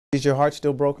Is your heart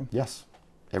still broken? Yes,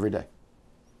 every day.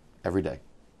 Every day.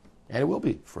 And it will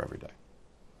be for every day.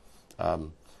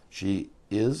 She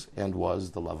is and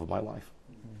was the love of my life.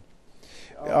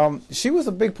 She was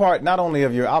a big part not only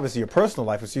of obviously your personal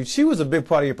life, but she was a big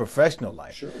part of your professional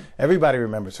life. Sure. Everybody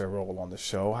remembers her role on the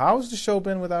show. How's the show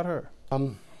been without her?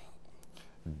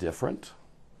 Different.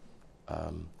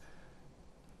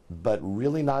 But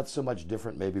really not so much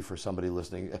different maybe for somebody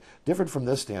listening. Different from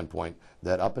this standpoint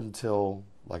that up until,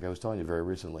 like I was telling you very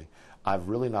recently, I've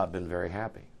really not been very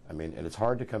happy. I mean, and it's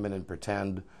hard to come in and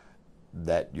pretend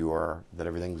that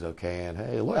everything's okay and,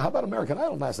 hey, look, how about American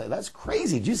Idol last night? That's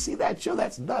crazy. Did you see that show?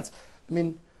 That's nuts. I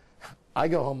mean, I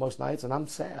go home most nights and I'm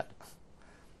sad.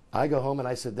 I go home and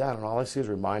I sit down and all I see is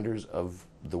reminders of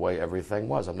the way everything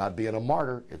was. I'm not being a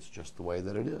martyr. It's just the way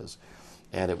that it is.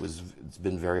 And it's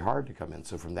been very hard to come in.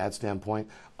 So from that standpoint,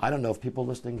 I don't know if people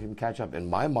listening can catch up. In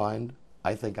my mind,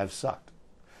 I think I've sucked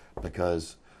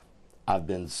because I've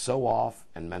been so off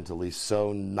and mentally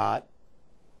so not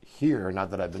here. Not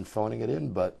that I've been phoning it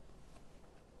in, but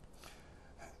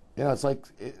you know, it's like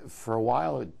for a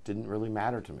while it didn't really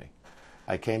matter to me.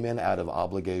 I came in out of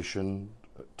obligation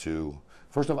to,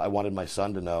 first of all, I wanted my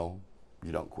son to know,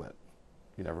 you don't quit.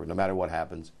 You never, no matter what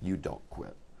happens, you don't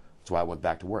quit. That's why I went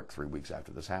back to work 3 weeks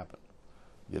after this happened.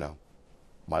 You know,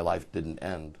 my life didn't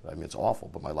end. I mean, it's awful,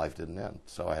 but my life didn't end.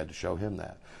 So I had to show him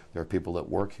that. There are people that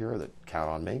work here that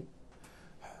count on me.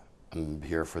 I'm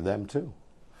here for them too.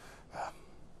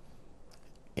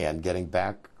 And getting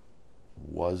back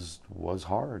was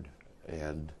hard.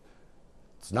 And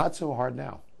it's not so hard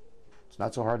now. It's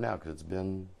not so hard now because it's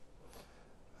been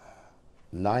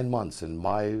 9 months. And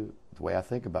the way I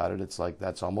think about it, it's like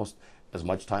that's almost as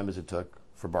much time as it took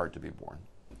for Bart to be born.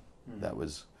 That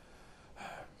was,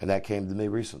 and that came to me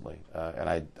recently. And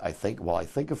I think of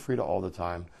Freda all the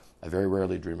time. I very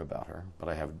rarely dream about her, but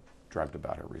I have dreamt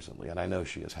about her recently. And I know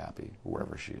she is happy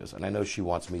wherever she is. And I know she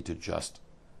wants me to just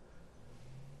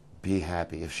be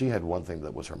happy. If she had one thing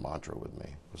that was her mantra with me,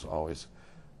 it was always,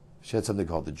 she had something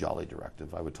called the Jolly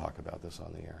Directive. I would talk about this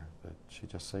on the air. But she'd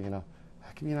just say, you know,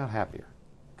 how come you're not happier?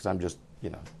 Because I'm just,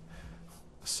 you know,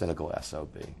 a cynical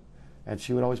SOB. And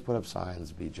she would always put up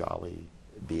signs, be jolly,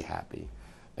 be happy.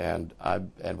 And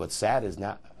what's sad is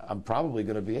now I'm probably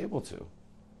going to be able to.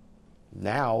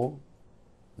 Now,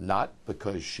 not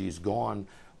because she's gone,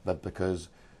 but because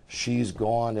she's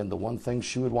gone and the one thing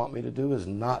she would want me to do is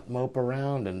not mope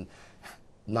around and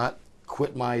not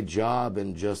quit my job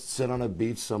and just sit on a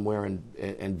beach somewhere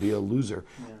and be a loser.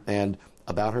 Yeah. And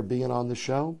about her being on the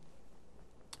show,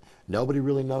 nobody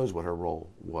really knows what her role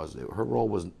was. Her role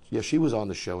was, yeah, she was on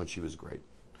the show and she was great.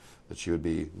 That she would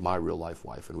be my real life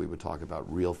wife and we would talk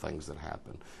about real things that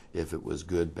happened, if it was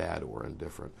good, bad, or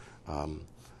indifferent.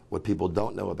 What people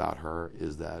don't know about her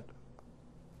is that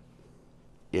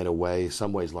in a way,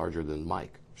 some ways larger than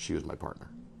Mike, she was my partner.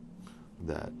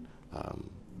 That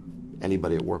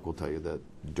anybody at work will tell you that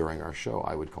during our show,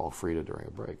 I would call Freda during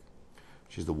a break.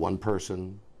 She's the one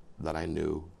person that I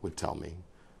knew would tell me,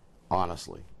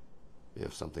 honestly,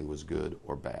 if something was good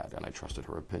or bad, and I trusted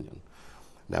her opinion.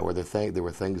 Now, there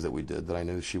were things that we did that I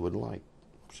knew she wouldn't like.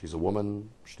 She's a woman.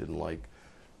 She didn't like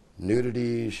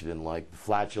nudity. She didn't like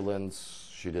flatulence.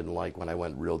 She didn't like when I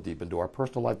went real deep into our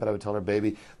personal life, but I would tell her,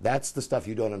 baby, that's the stuff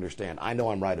you don't understand. I know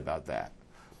I'm right about that.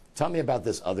 Tell me about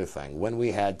this other thing. When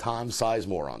we had Tom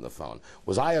Sizemore on the phone,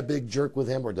 was I a big jerk with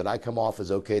him or did I come off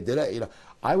as okay? Did I, you know,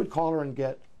 I would call her and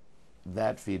get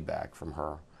that feedback from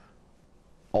her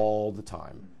all the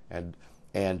time.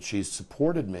 And she's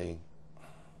supported me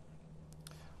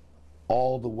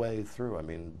all the way through. I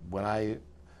mean, when I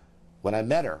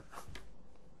met her,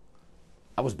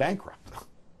 I was bankrupt.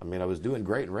 I mean, I was doing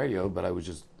great in radio, but I was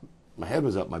just, my head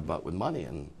was up my butt with money,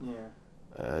 and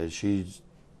yeah.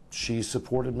 She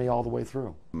supported me all the way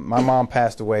through. My mom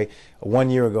passed away 1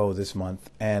 year ago this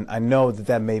month, and I know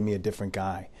that made me a different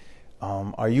guy.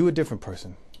 Are you a different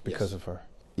person because of her?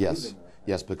 Yes,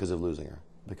 yes, because of losing her.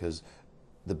 Because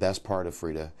the best part of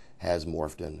Freda has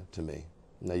morphed into me.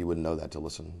 Now, you wouldn't know that to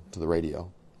listen to the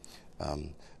radio.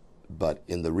 But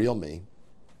in the real me,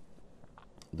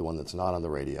 the one that's not on the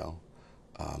radio,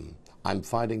 I'm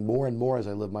finding more and more as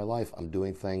I live my life, I'm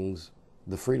doing things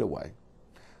the Freda way.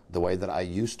 The way that I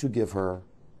used to give her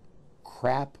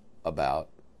crap about,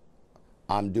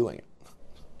 I'm doing it.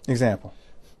 Example.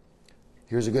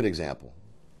 Here's a good example.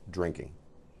 Drinking.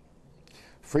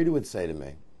 Freda would say to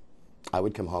me, I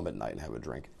would come home at night and have a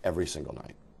drink every single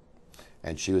night.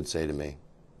 And she would say to me,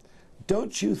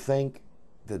 don't you think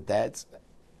that that's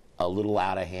a little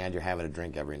out of hand, you're having a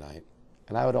drink every night?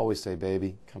 And I would always say,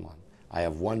 baby, come on. I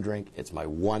have one drink. It's my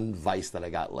one vice that I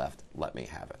got left. Let me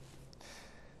have it.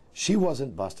 She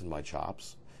wasn't busting my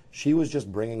chops. She was just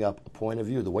bringing up a point of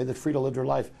view, the way that Freda lived her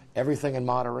life, everything in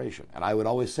moderation. And I would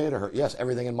always say to her, yes,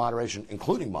 everything in moderation,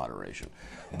 including moderation.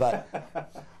 But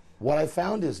what I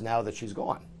found is now that she's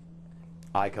gone,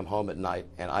 I come home at night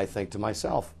and I think to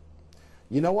myself,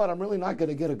 you know what, I'm really not going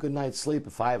to get a good night's sleep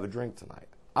if I have a drink tonight.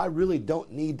 I really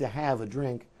don't need to have a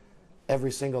drink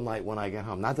every single night when I get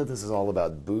home. Not that this is all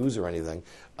about booze or anything.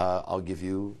 I'll give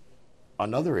you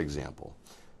another example.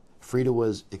 Freda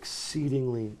was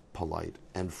exceedingly polite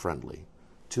and friendly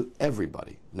to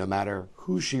everybody, no matter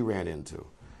who she ran into.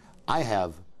 I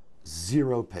have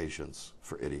zero patience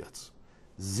for idiots.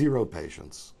 Zero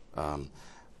patience.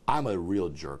 I'm a real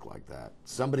jerk like that.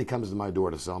 Somebody comes to my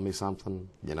door to sell me something,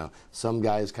 you know, some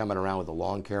guy's coming around with a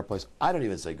lawn care place. I don't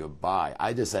even say goodbye.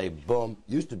 I just say, boom,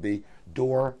 used to be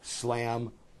door,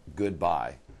 slam,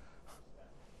 goodbye.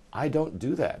 I don't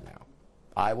do that now.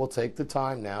 I will take the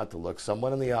time now to look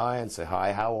someone in the eye and say,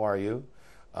 hi, how are you?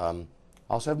 I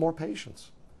also have more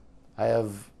patience. I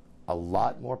have a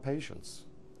lot more patience.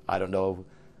 I don't know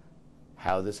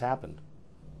how this happened.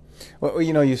 Well,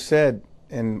 you know, you said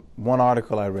in one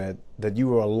article I read that you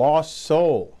were a lost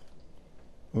soul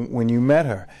when you met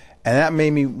her. And that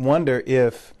made me wonder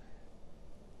if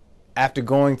after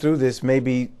going through this,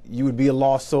 maybe you would be a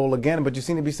lost soul again, but you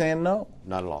seem to be saying no.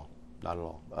 Not at all. Not at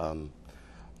all.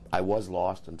 I was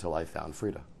lost until I found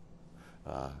Freda.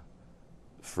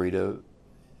 Freda,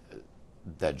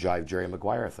 that Jive Jerry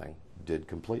Maguire thing did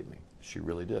complete me. She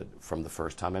really did. From the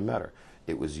first time I met her,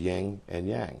 it was yin and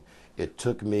yang. It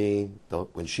took me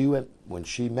when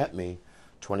she met me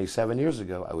 27 years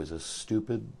ago. I was a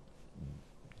stupid,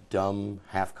 dumb,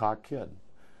 half-cocked kid,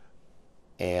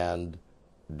 and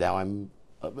now I'm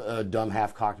a dumb,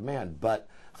 half-cocked man. But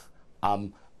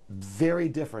I'm very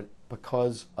different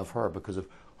because of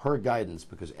her guidance,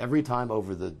 because every time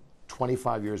over the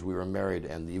 25 years we were married,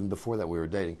 and even before that we were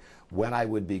dating, when I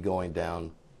would be going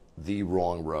down the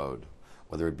wrong road,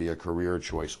 whether it be a career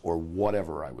choice or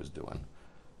whatever I was doing,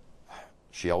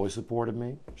 she always supported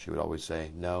me. She would always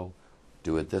say, no,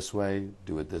 do it this way,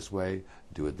 do it this way,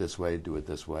 do it this way, do it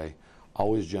this way.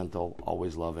 Always gentle,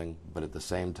 always loving, but at the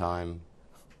same time,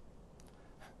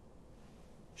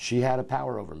 she had a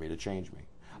power over me to change me.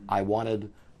 I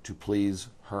wanted to please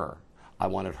her. I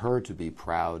wanted her to be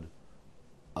proud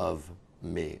of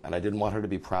me. And I didn't want her to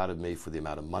be proud of me for the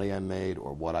amount of money I made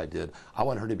or what I did. I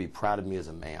wanted her to be proud of me as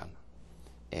a man.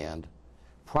 And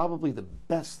probably the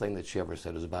best thing that she ever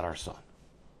said was about our son.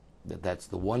 That's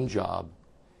the one job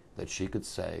that she could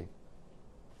say,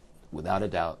 without a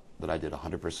doubt, that I did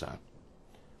 100%,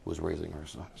 was raising her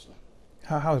son.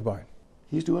 How's Bart?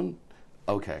 He's doing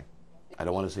okay. I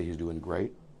don't want to say he's doing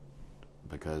great,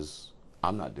 because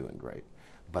I'm not doing great.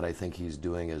 But I think he's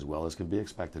doing as well as can be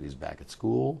expected. He's back at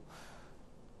school.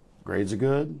 Grades are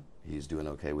good. He's doing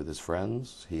okay with his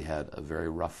friends. He had a very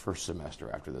rough first semester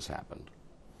after this happened.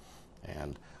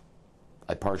 And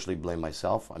I partially blame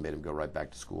myself. I made him go right back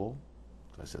to school.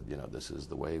 I said, you know, this is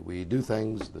the way we do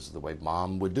things. This is the way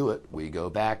Mom would do it. We go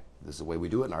back. This is the way we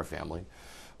do it in our family.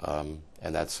 And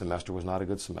that semester was not a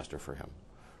good semester for him.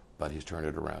 But he's turned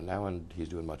it around now, and he's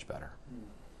doing much better.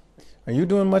 Are you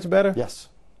doing much better? Yes.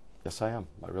 Yes, I am.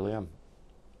 I really am.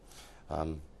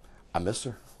 I miss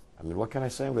her. I mean, what can I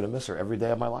say? I'm going to miss her every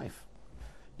day of my life.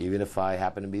 Even if I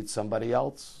happen to meet somebody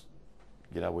else,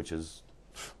 you know, which is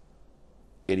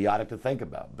idiotic to think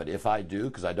about. But if I do,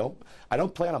 because I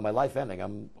don't plan on my life ending.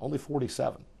 I'm only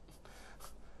 47.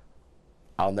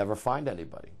 I'll never find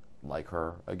anybody like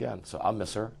her again. So I'll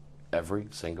miss her every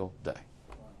single day.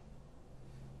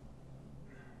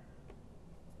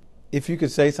 If you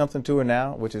could say something to her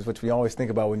now, which is what we always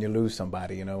think about when you lose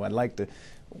somebody, you know, I'd like to,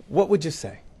 what would you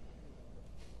say?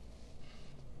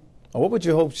 Or what would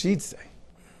you hope she'd say?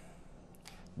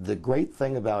 The great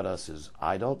thing about us is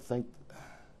I don't think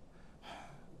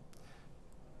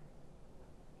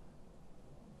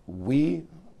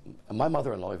my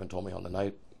mother-in-law even told me on the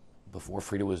night before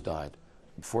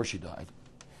before she died,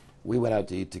 we went out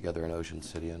to eat together in Ocean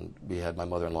City, and we had my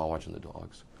mother-in-law watching the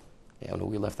dogs. And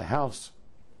when we left the house,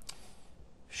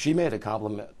 she made a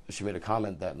comment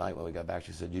that night when we got back.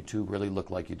 She said, you two really look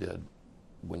like you did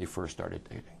when you first started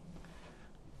dating.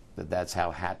 That's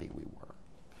how happy we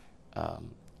were.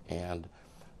 And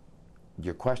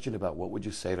your question about what would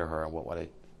you say to her and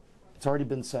it's already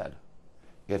been said.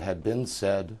 It had been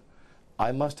said.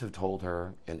 I must have told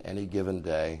her in any given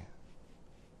day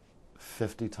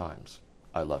 50 times,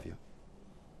 I love you.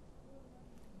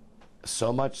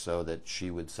 So much so that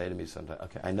she would say to me sometimes,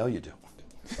 okay, I know you do.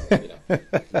 You know,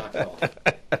 not at all.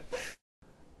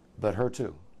 But her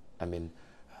too. I mean,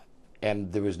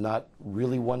 and there was not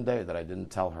really one day that I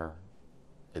didn't tell her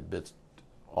amidst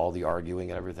all the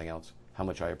arguing and everything else, how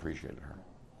much I appreciated her,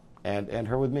 and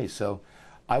her with me. So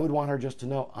I would want her just to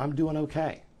know I'm doing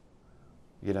okay.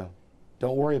 You know,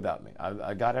 don't worry about me.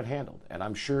 I got it handled. And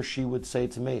I'm sure she would say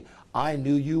to me, I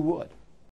knew you would.